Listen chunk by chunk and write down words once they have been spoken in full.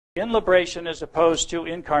in liberation as opposed to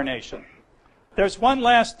incarnation. There's one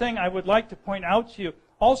last thing I would like to point out to you.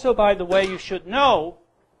 Also, by the way, you should know,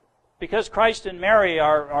 because Christ and Mary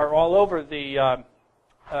are all over the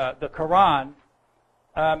Quran,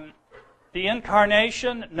 the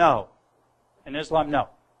incarnation, no. In Islam, no.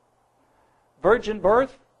 Virgin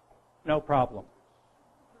birth, no problem.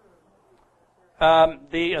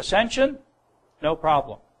 The ascension, no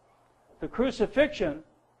problem. The crucifixion,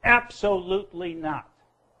 absolutely not.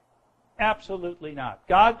 Absolutely not.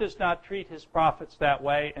 God does not treat his prophets that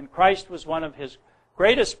way, and Christ was one of his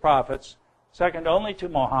greatest prophets, second only to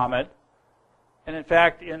Muhammad. And in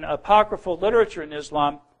fact, in apocryphal literature in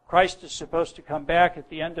Islam, Christ is supposed to come back at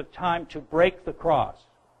the end of time to break the cross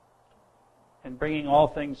and bringing all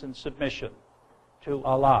things in submission to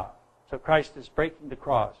Allah. So Christ is breaking the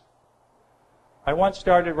cross. I once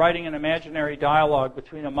started writing an imaginary dialogue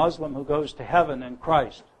between a Muslim who goes to heaven and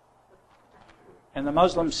Christ. And the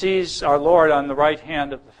Muslim sees our Lord on the right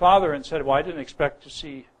hand of the Father and said, well, I didn't expect to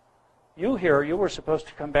see you here. You were supposed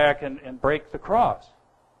to come back and break the cross.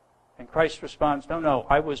 And Christ responds, no,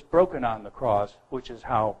 I was broken on the cross, which is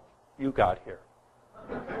how you got here.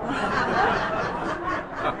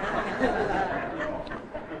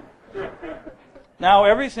 Now,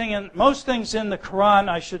 most things in the Quran,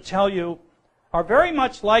 I should tell you, are very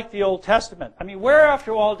much like the Old Testament. I mean, where,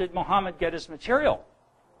 after all, did Muhammad get his material?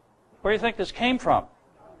 Where do you think this came from?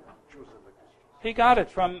 He got it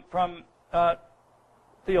from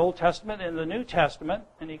the Old Testament and the New Testament,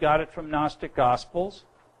 and he got it from Gnostic Gospels.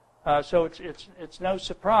 So it's no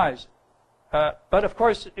surprise. But of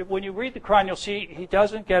course, when you read the Quran, you'll see he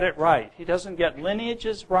doesn't get it right. He doesn't get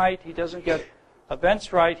lineages right. He doesn't get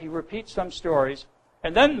events right. He repeats some stories.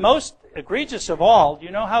 And then most egregious of all, do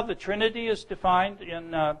you know how the Trinity is defined in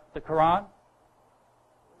the Quran?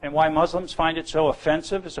 And why Muslims find it so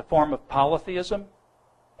offensive as a form of polytheism?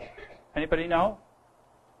 Anybody know?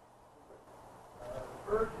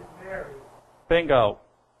 Virgin Mary. Bingo.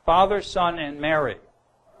 Father, Son, and Mary.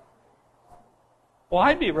 Well,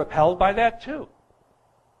 I'd be repelled by that too.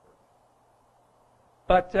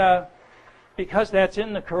 But because that's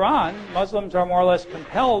in the Quran, Muslims are more or less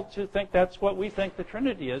compelled to think that's what we think the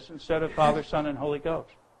Trinity is instead of Father, Son, and Holy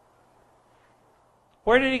Ghost.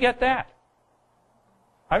 Where did he get that?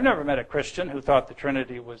 I've never met a Christian who thought the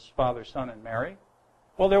Trinity was Father, Son, and Mary.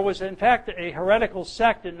 Well, there was, in fact, a heretical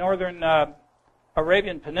sect in northern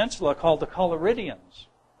Arabian Peninsula called the Collyridians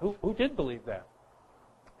who did believe that.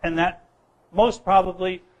 And that most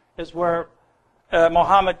probably is where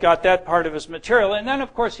Muhammad got that part of his material. And then,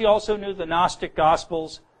 of course, he also knew the Gnostic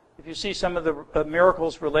Gospels. If you see some of the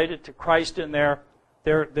miracles related to Christ in there,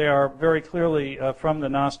 they are very clearly from the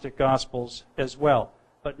Gnostic Gospels as well.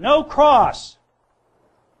 But no cross.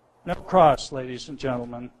 No cross, ladies and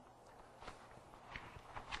gentlemen.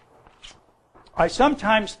 I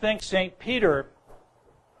sometimes think St. Peter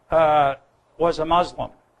was a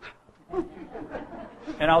Muslim.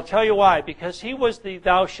 And I'll tell you why. Because he was the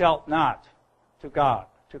thou shalt not to God,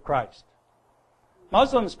 to Christ.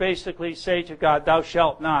 Muslims basically say to God, thou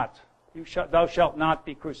shalt not. Thou shalt not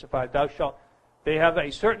be crucified. They have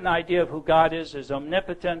a certain idea of who God is as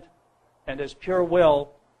omnipotent and as pure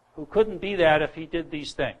will, who couldn't be that if he did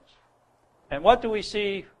these things. And what do we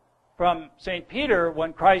see from St. Peter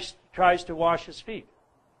when Christ tries to wash his feet?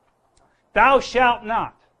 Thou shalt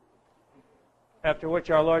not. After which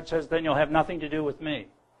our Lord says, then you'll have nothing to do with me.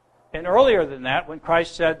 And earlier than that, when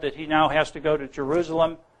Christ said that he now has to go to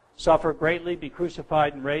Jerusalem, suffer greatly, be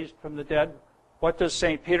crucified and raised from the dead, what does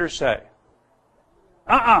St. Peter say?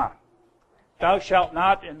 Thou shalt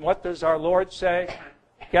not. And what does our Lord say?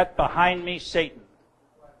 Get behind me, Satan.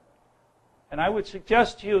 And I would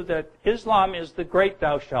suggest to you that Islam is the great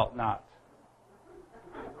thou shalt not.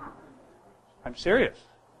 I'm serious.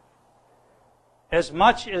 As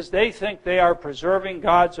much as they think they are preserving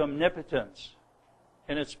God's omnipotence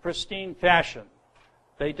in its pristine fashion,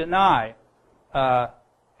 they deny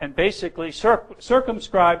and basically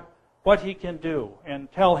circumscribe what he can do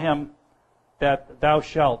and tell him that thou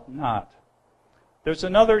shalt not. There's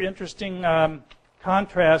another interesting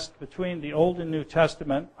contrast between the Old and New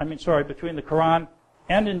Testament, between the Quran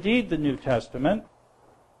and indeed the New Testament.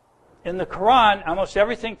 In the Quran, almost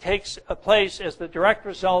everything takes place as the direct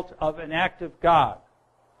result of an act of God.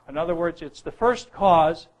 In other words, it's the first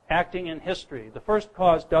cause acting in history. The first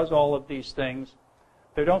cause does all of these things.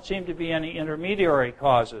 There don't seem to be any intermediary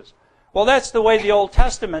causes. Well, that's the way the Old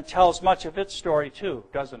Testament tells much of its story too,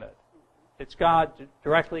 doesn't it? It's God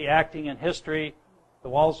directly acting in history, the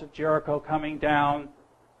walls of Jericho coming down.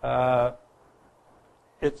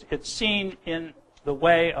 It's seen in the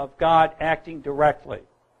way of God acting directly.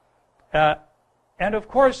 And of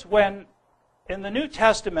course, when in the New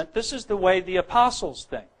Testament, this is the way the apostles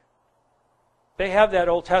think. They have that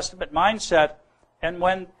Old Testament mindset, and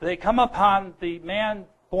when they come upon the man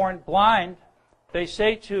born blind, they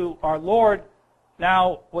say to our Lord,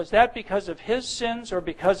 now, was that because of his sins or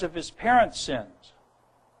because of his parents' sins?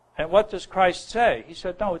 And what does Christ say? He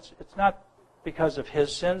said, no, it's not because of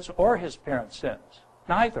his sins or his parents' sins.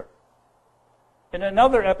 Neither. In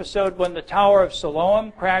another episode, when the Tower of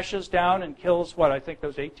Siloam crashes down and kills, I think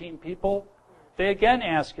those 18 people, they again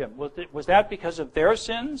ask him, was that because of their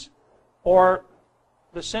sins or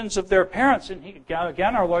the sins of their parents? And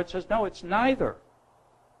again, our Lord says, no, it's neither.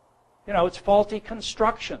 It's faulty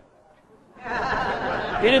construction.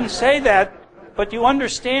 He didn't say that, but you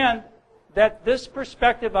understand that this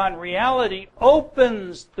perspective on reality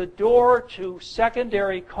opens the door to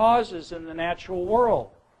secondary causes in the natural world.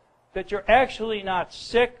 That you're actually not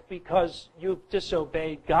sick because you've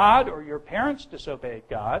disobeyed God or your parents disobeyed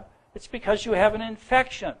God. It's because you have an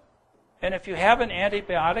infection. And if you have an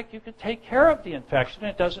antibiotic, you can take care of the infection.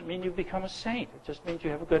 It doesn't mean you become a saint. It just means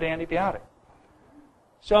you have a good antibiotic.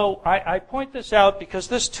 So I point this out because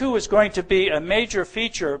this too is going to be a major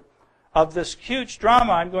feature of this huge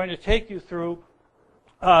drama I'm going to take you through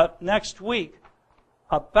next week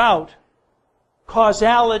about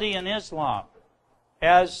causality in Islam.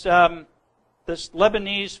 As this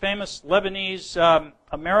famous Lebanese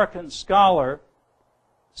American scholar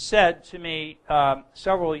said to me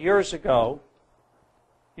several years ago,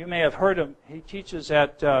 you may have heard him, he teaches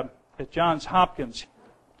at Johns Hopkins,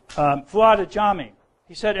 Fuad Ajami.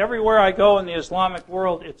 He said, everywhere I go in the Islamic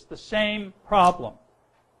world, it's the same problem.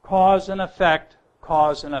 Cause and effect,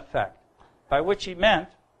 by which he meant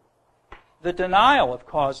the denial of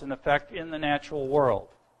cause and effect in the natural world.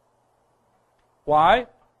 Why?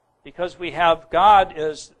 Because we have God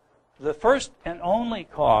as the first and only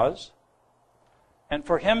cause, and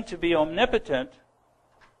for him to be omnipotent,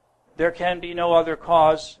 there can be no other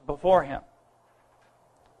cause before him.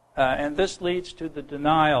 And this leads to the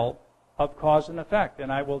denial of cause and effect.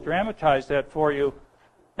 And I will dramatize that for you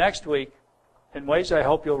next week in ways I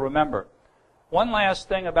hope you'll remember. One last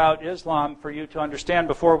thing about Islam for you to understand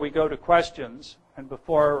before we go to questions and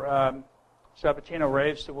before Sabatino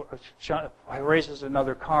raises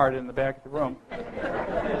another card in the back of the room.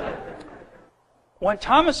 When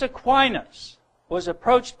Thomas Aquinas was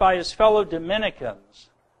approached by his fellow Dominicans,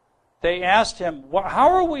 they asked him, how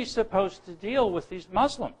are we supposed to deal with these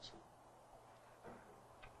Muslims?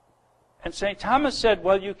 And St. Thomas said,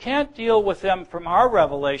 well, you can't deal with them from our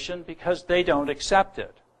revelation because they don't accept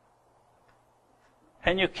it.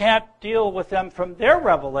 And you can't deal with them from their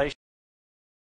revelation